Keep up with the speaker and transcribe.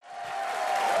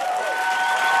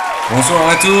Bonsoir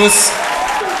à tous.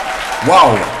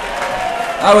 Waouh.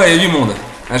 Ah ouais, il y a du monde.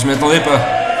 Ah, je m'attendais pas.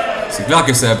 C'est clair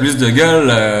que ça a plus de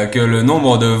gueule que le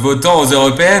nombre de votants aux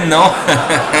européennes, non?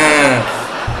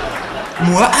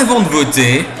 Moi, avant de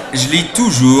voter, je lis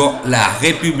toujours La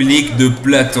République de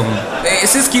Platon. Et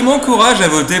c'est ce qui m'encourage à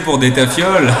voter pour des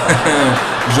tafioles.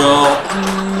 Genre...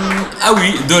 ah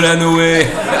oui, Delanoë.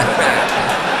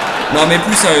 Non mais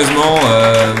plus sérieusement,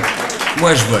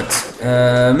 moi je vote.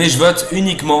 Mais je vote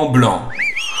uniquement blanc.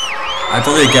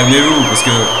 Attendez, calmez-vous, parce que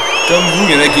comme vous,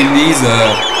 il y en a qui me disent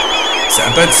ça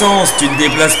n'a pas de sens, tu te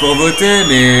déplaces pour voter,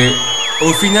 mais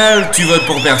au final, tu votes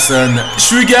pour personne. Je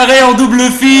suis garé en double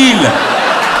fil.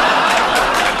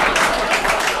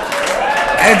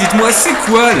 Eh, dites-moi, c'est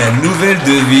quoi la nouvelle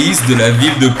devise de la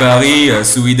ville de Paris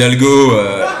sous Hidalgo?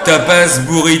 Tapas,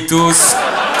 burritos,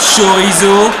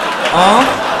 chorizo, hein?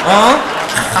 Hein?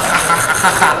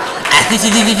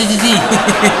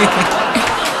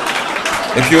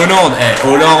 Et puis Hollande,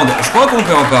 Hollande, je crois qu'on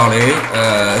peut en parler.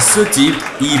 Ce type,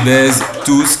 il baise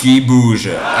tout ce qui bouge.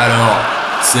 Alors,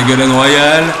 Ségolène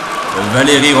Royal,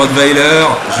 Valérie Rottweiler,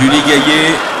 Julie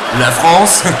Gaillet, la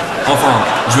France, enfin,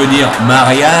 je veux dire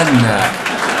Marianne.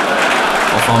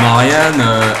 Enfin Marianne,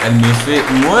 elle me fait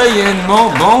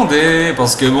moyennement bander,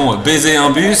 parce que bon, baiser un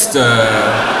buste,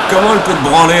 comment elle peut te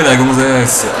branler la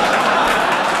gonzesse?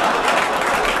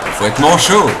 Faut être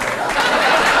manchot.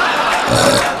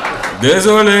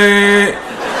 Désolé.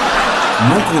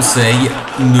 Mon conseil,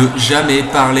 ne jamais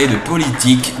parler de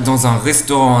politique dans un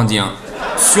restaurant indien.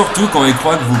 Surtout quand ils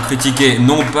croient que vous critiquez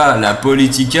non pas la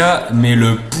politica, mais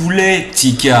le poulet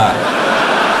tikka.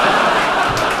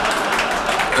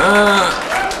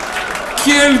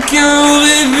 Quelqu'un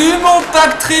aurait vu mon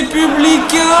pacte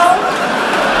républicain?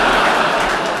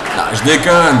 Ah, je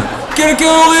déconne.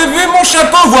 Quelqu'un aurait vu mon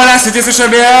chapeau? Voilà, c'était Sacha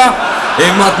Béhar.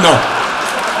 Et maintenant.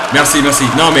 Merci, merci.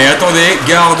 Non mais attendez,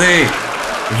 gardez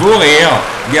vos rires,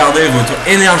 gardez votre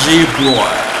énergie pour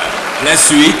la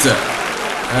suite.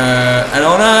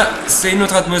 Alors là, c'est une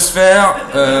autre atmosphère.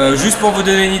 Juste pour vous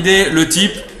donner une idée, le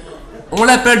type, on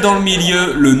l'appelle dans le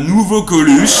milieu le nouveau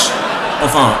Coluche.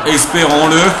 Enfin,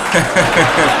 espérons-le.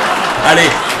 Allez,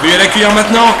 veuillez l'accueillir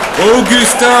maintenant,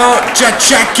 Augustin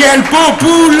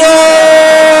Shackelpopoulos.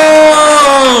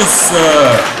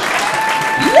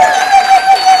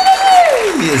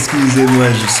 Excusez-moi,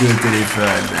 je suis au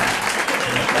téléphone.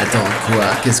 Attends, quoi?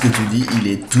 Qu'est-ce que tu dis? Il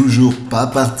est toujours pas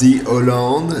parti,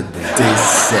 Hollande? T'es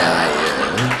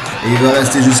sérieux? Et il va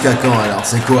rester jusqu'à quand alors?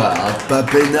 C'est quoi? Un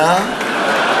papéna?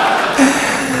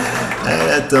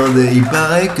 Attendez, il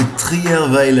paraît que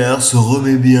Trierweiler se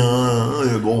remet bien.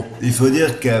 Hein. Bon, il faut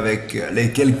dire qu'avec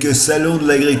les quelques salons de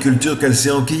l'agriculture qu'elle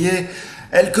s'est enquillée,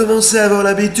 elle commençait à avoir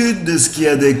l'habitude de ce qui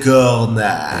a des cornes.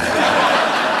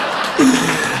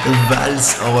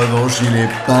 Valls, en revanche, il est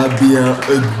pas bien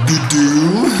du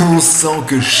tout. On sent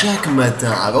que chaque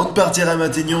matin, avant de partir à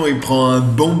Matignon, il prend un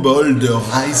bon bol de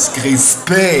Rice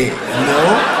Krispies,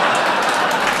 non?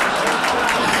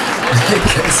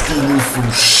 Qu'est-ce qu'ils nous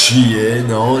font chier,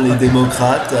 non, les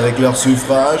démocrates, avec leur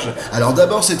suffrage? Alors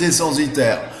d'abord, c'était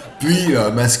censitaire. Puis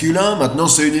masculin, maintenant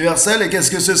c'est universel, et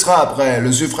qu'est-ce que ce sera après?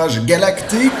 Le suffrage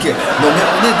galactique? Non mais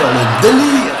on est dans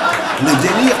le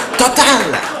délire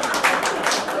total!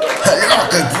 Alors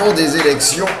que pour des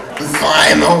élections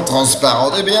vraiment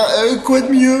transparentes, eh bien, quoi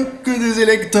de mieux que des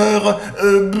électeurs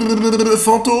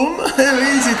fantômes?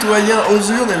 Oui, citoyens aux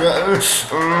urnes,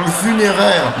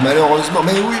 funéraires, malheureusement.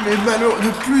 Mais oui, mais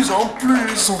de plus en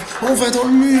plus, on va dans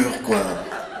le mur, quoi.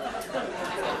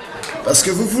 Parce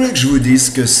que vous voulez que je vous dise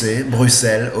ce que c'est,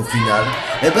 Bruxelles, au final?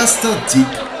 Eh ben, c'est un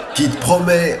type qui te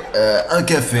promet un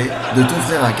café, de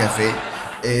t'offrir un café,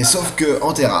 et sauf que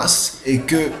en terrasse,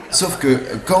 sauf que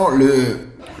quand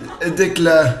dès que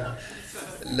la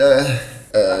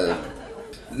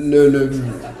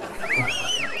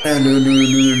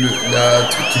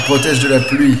truc qui protège de la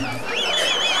pluie,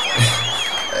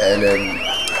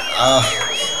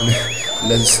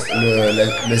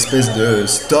 l'espèce de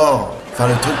store, enfin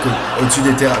le truc au-dessus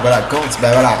des terrains, voilà,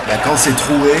 quand c'est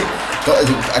troué,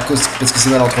 parce que c'est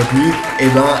mal entretenu, et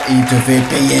ben il te fait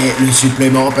payer le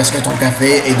supplément parce que ton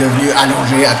café est devenu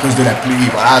allongé à cause de la pluie.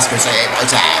 Voilà ce que c'est,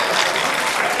 Bruxelles.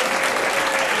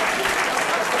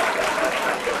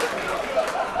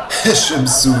 Je me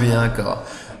souviens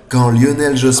quand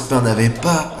Lionel Jospin n'avait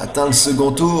pas atteint le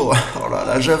second tour, oh là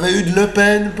là, j'avais eu de Le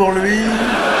Pen pour lui.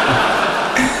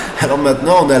 Alors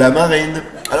maintenant on a la marine.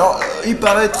 Alors, il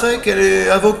paraîtrait qu'elle est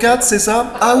avocate, c'est ça?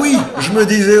 Ah oui, je me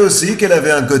disais aussi qu'elle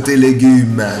avait un côté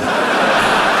légume.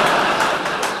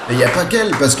 Et il n'y a pas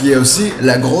qu'elle, parce qu'il y a aussi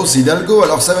la grosse Hidalgo.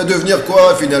 Alors ça va devenir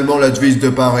quoi, finalement, la devise de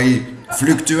Paris?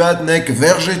 Fluctuat nec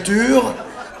vergetur?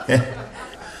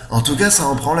 En tout cas, ça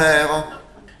en prend l'air.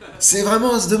 C'est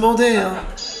vraiment à se demander, hein.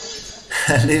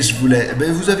 Allez, je voulais...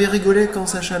 Ben, vous avez rigolé quand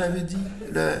Sacha l'avait dit,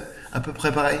 à peu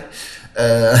près pareil.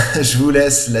 Je vous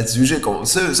laisse là-dessus,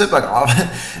 c'est pas grave.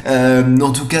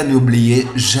 En tout cas, n'oubliez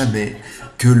jamais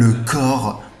que le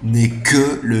corps n'est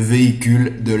que le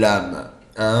véhicule de l'âme.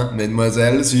 Hein,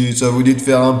 mesdemoiselles, si ça vous dit de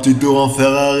faire un petit tour en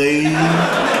Ferrari...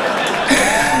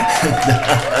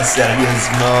 Non,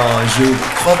 sérieusement, je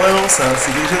crois vraiment ça.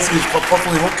 C'est quelque chose que je crois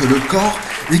profondément, que le corps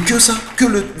n'est que ça, que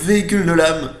le véhicule de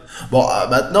l'âme. Bon,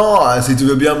 maintenant, si tu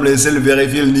veux bien me laisser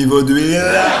vérifier le niveau d'huile...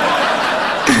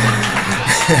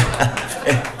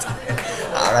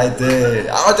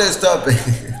 Arrêtez, stop.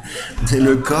 Et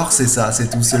le corps, c'est ça, c'est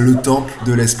tout, c'est le temple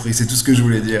de l'esprit, c'est tout ce que je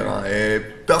voulais dire. Hein. Et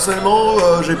personnellement,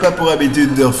 j'ai pas pour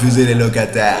habitude de refuser les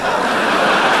locataires.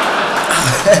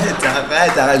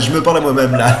 Arrête, je me parle à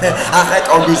moi-même là. Arrête,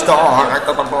 Augustin, arrête.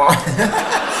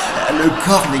 Le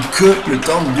corps n'est que le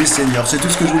temple du Seigneur, c'est tout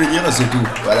ce que je voulais dire et c'est tout,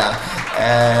 voilà.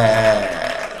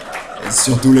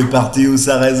 Surtout les parties où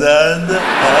ça résonne.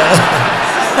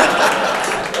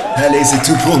 Allez, c'est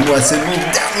tout pour moi, c'est mon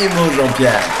dernier mot,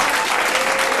 Jean-Pierre.